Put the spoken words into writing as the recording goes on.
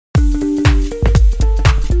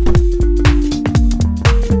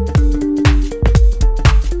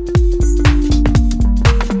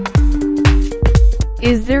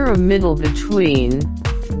middle between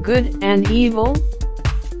good and evil?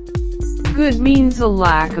 Good means a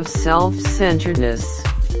lack of self-centeredness.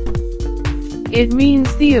 It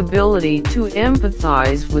means the ability to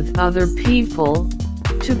empathize with other people,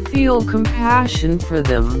 to feel compassion for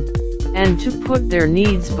them, and to put their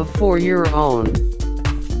needs before your own.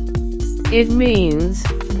 It means,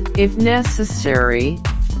 if necessary,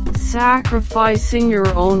 sacrificing your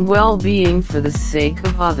own well-being for the sake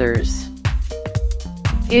of others.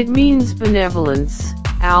 It means benevolence,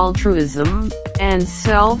 altruism, and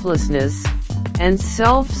selflessness, and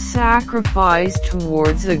self-sacrifice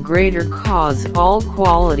towards a greater cause, all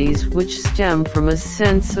qualities which stem from a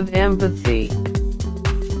sense of empathy.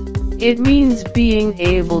 It means being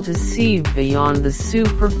able to see beyond the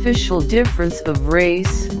superficial difference of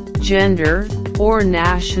race, gender, or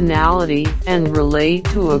nationality and relate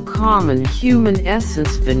to a common human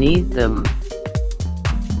essence beneath them.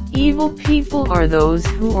 Evil people are those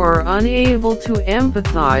who are unable to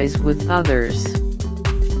empathize with others.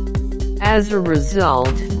 As a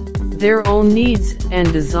result, their own needs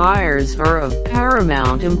and desires are of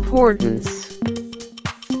paramount importance.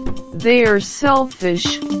 They are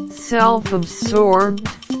selfish, self-absorbed,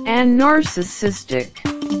 and narcissistic.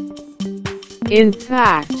 In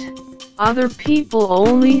fact, other people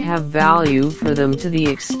only have value for them to the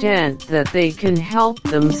extent that they can help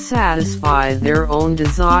them satisfy their own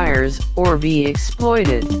desires or be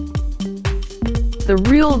exploited. The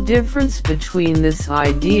real difference between this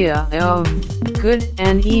idea of good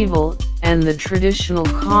and evil and the traditional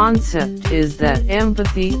concept is that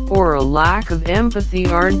empathy or a lack of empathy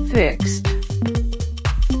aren't fixed.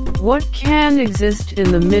 What can exist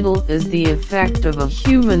in the middle is the effect of a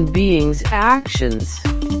human being's actions.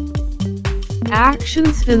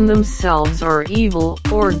 Actions in themselves are evil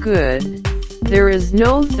or good. There is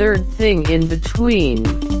no third thing in between.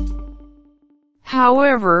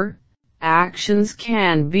 However, actions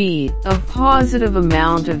can be a positive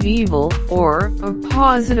amount of evil or a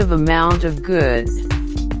positive amount of good.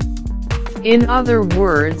 In other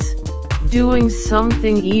words, doing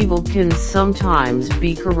something evil can sometimes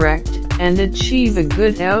be correct and achieve a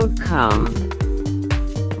good outcome.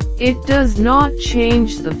 It does not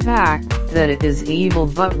change the fact that it is evil,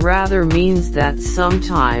 but rather means that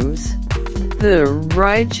sometimes the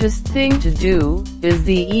righteous thing to do is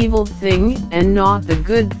the evil thing and not the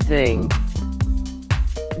good thing.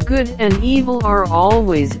 Good and evil are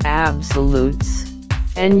always absolutes,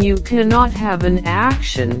 and you cannot have an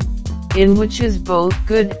action in which is both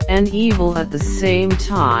good and evil at the same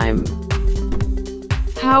time.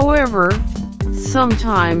 However,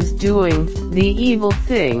 sometimes doing the evil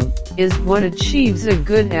thing is what achieves a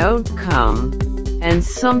good outcome, and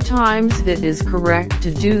sometimes it is correct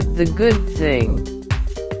to do the good thing.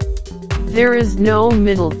 There is no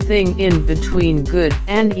middle thing in between good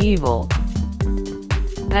and evil.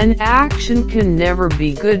 An action can never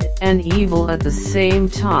be good and evil at the same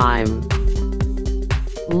time.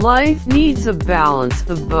 Life needs a balance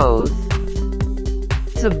of both.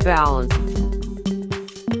 It's a balance.